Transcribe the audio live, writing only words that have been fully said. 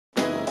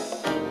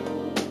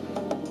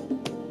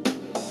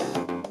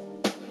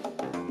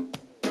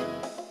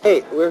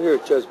Hey, we're here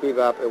at Joe's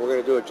Bebop, and we're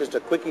going to do just a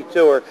quickie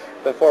tour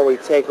before we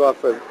take off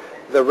for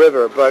the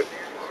river. But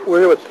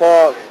we're here with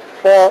Paul.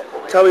 Paul,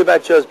 tell me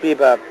about Joe's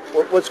Bebop.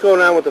 What's going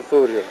on with the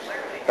food here?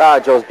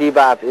 Joe's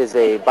Bebop is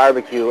a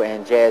barbecue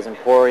and jazz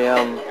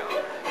emporium.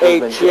 A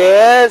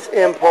jazz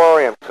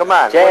emporium. Come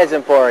on. Jazz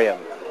emporium.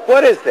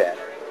 What is that?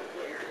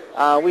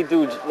 We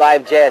do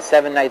live jazz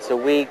 7 nights a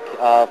week,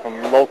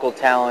 from local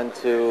talent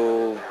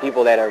to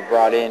people that are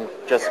brought in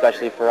just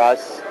especially for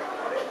us.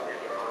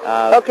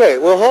 Okay,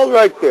 well, hold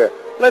right there.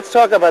 Let's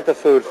talk about the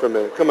food for a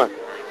minute. Come on.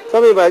 Tell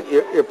me about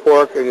your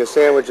pork and your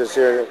sandwiches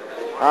here.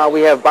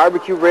 We have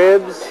barbecue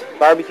ribs,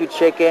 barbecue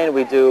chicken.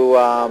 We do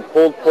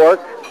pulled pork.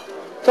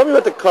 Tell me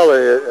about the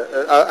color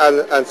here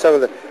on some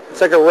of the...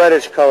 It's like a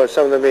reddish color,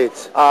 some of the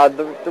meats.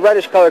 The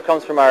reddish color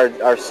comes from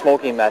our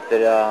smoking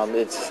method.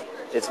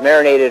 It's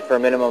marinated for a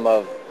minimum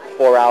of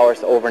 4 hours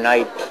to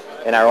overnight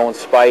in our own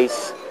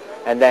spice,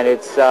 and then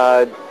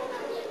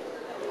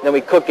then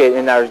we cook it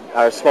in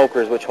our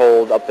smokers, which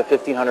hold up to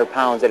 1,500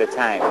 pounds at a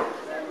time.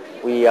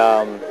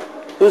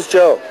 Who's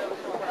Joe?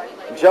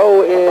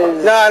 Joe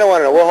is... No, I don't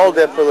want to know. We'll hold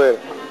that for later.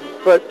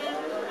 But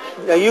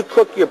now you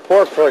cook your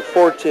pork for like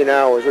 14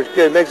 hours, which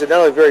makes it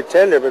not only very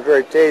tender, but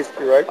very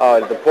tasty, right?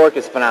 Oh, the pork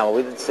is phenomenal.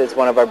 It's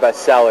one of our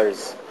best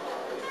sellers.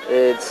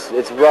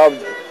 It's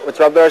rubbed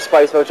with our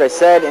spice, which I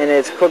said, and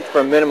it's cooked for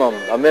a minimum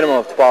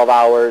of 12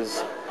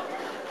 hours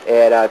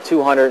at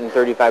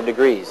 235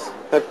 degrees.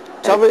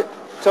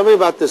 Tell me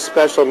about this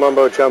special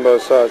mumbo jumbo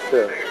sauce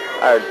here.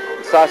 Our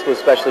sauce was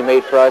specially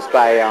made for us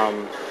by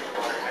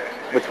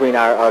between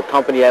our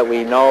company that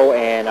we know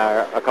and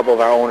a couple of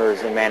our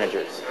owners and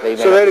managers.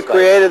 So they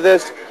created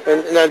this,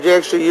 and now do you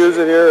actually use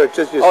it here? Or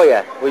just oh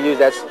yeah, we use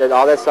that.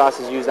 All that sauce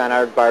is used on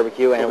our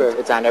barbecue, and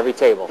it's on every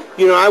table.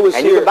 You know, I was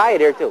here. And you can buy it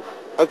here too.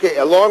 Okay,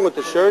 along with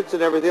the shirts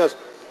and everything else.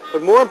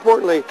 But more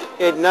importantly,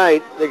 at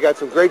night they got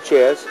some great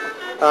jazz,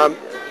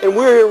 and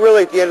we're here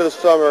really at the end of the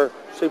summer.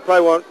 So you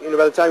probably won't,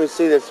 by the time you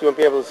see this, you won't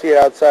be able to see it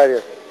outside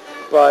here.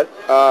 But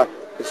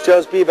it's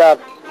Joe's Bebop.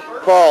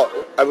 Paul,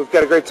 we've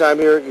got a great time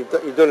here.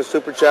 You're doing a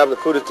super job. The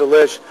food is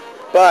delish.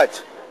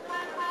 But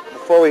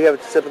before we have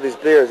a sip of these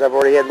beers, I've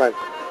already had mine.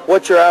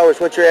 What's your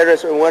hours? What's your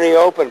address? And when are you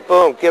open?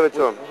 Boom, give it to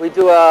them. We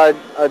do a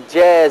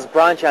jazz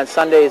brunch on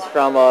Sundays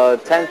from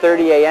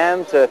 10:30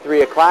 a.m. to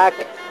 3 o'clock.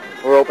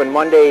 We're open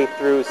Monday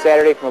through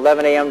Saturday from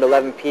 11 a.m. to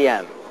 11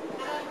 p.m.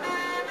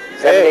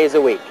 7 days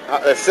a week.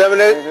 7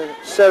 days?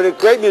 7 days.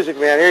 Great music,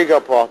 man. Here you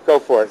go, Paul. Go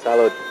for it.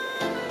 Salud.